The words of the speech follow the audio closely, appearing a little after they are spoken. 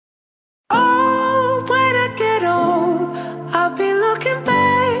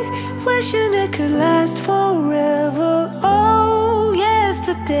last forever. Oh,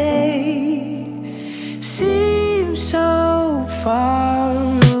 yesterday seems so far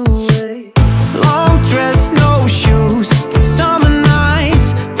away. Long dress, no shoes, summer nights,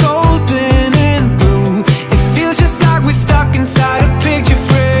 golden and blue. It feels just like we're stuck inside a picture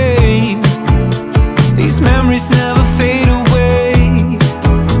frame. These memories never fade away.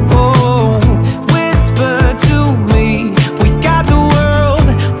 Oh, whisper to me, we got the world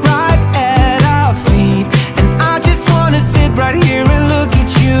right at our feet, and I just wanna sit right here and look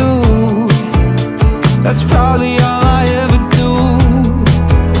at you. That's probably all I ever do.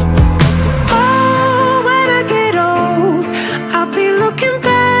 Oh, when I get old, I'll be looking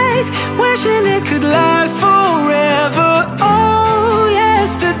back, wishing it could last forever. Oh,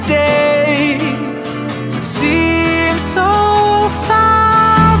 yesterday seems so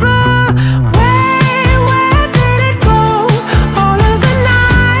far away. Where did it go? All of the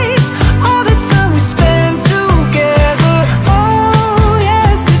nights, all the time we spent together. Oh,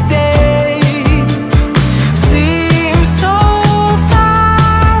 yesterday seems so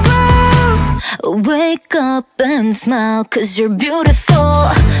far away. Wake up and smile, 'cause you're beautiful.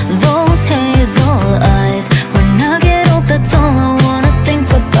 Those hazel eyes. When I get old, that's all I wanna think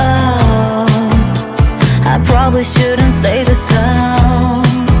about. I probably shouldn't say this out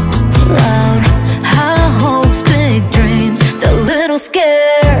loud. High hopes, big dreams, a little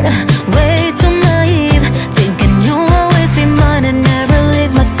scared, way too naive, thinking you'll always be mine and never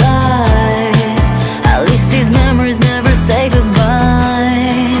leave my side. At least these memories never say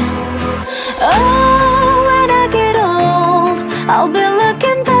goodbye. Oh, when I get old, I'll be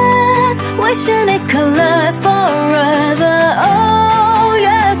looking back, wishing it could last forever. Oh,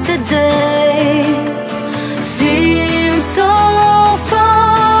 yesterday seems so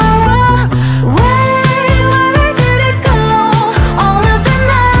far away. Where did it go? All of the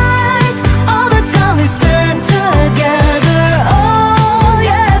nights, all the time we spent together. Oh,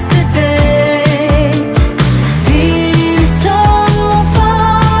 yesterday seems so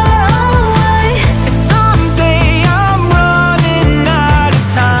far away. Someday I'm running out of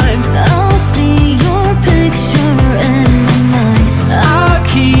time. I'll see your picture in my mind. I'll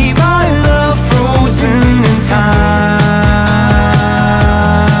keep our love frozen in time.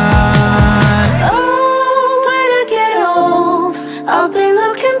 Oh, when I get old, I'll be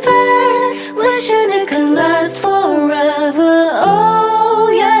looking back, wishing it could last forever. Oh,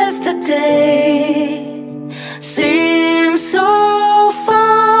 yesterday Seems so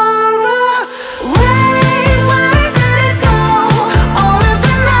far away. Where did it go? All of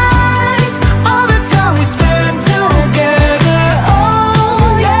the nights, all the time we spent together. Oh,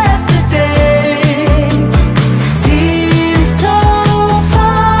 yesterday seems so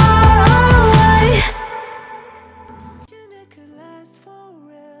far away. It could last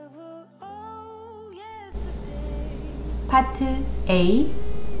forever. Oh, yesterday. 파트 A.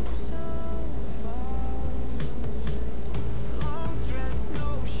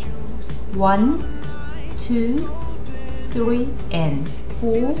 One, two, three, and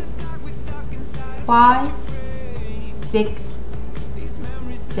 4, 5, 6,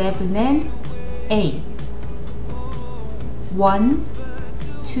 7, and 8. 1,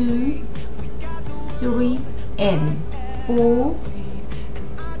 2, 3, and 4,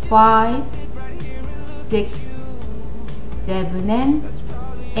 5, 6, 7, and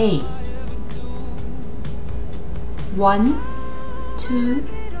 8. 1, 2,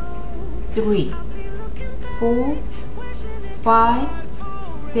 3, 4, 5,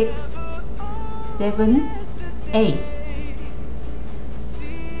 6, 7, 8.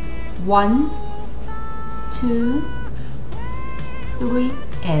 1, 2, 3,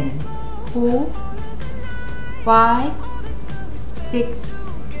 and 4, 5, 6,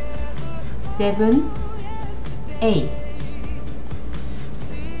 7, 8.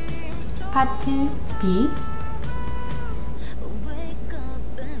 파트 B.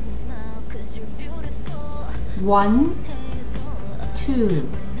 One, two,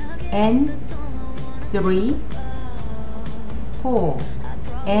 and 3, 4,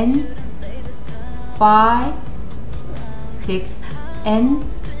 and 5, 6, and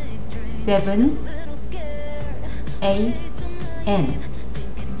 7, 8, and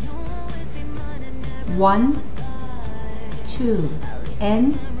 1, 2,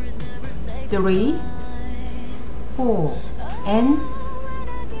 and 3, 4, and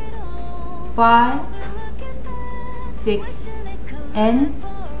 5, 6, and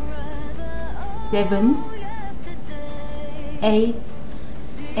 7, 8,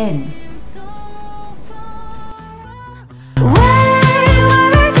 and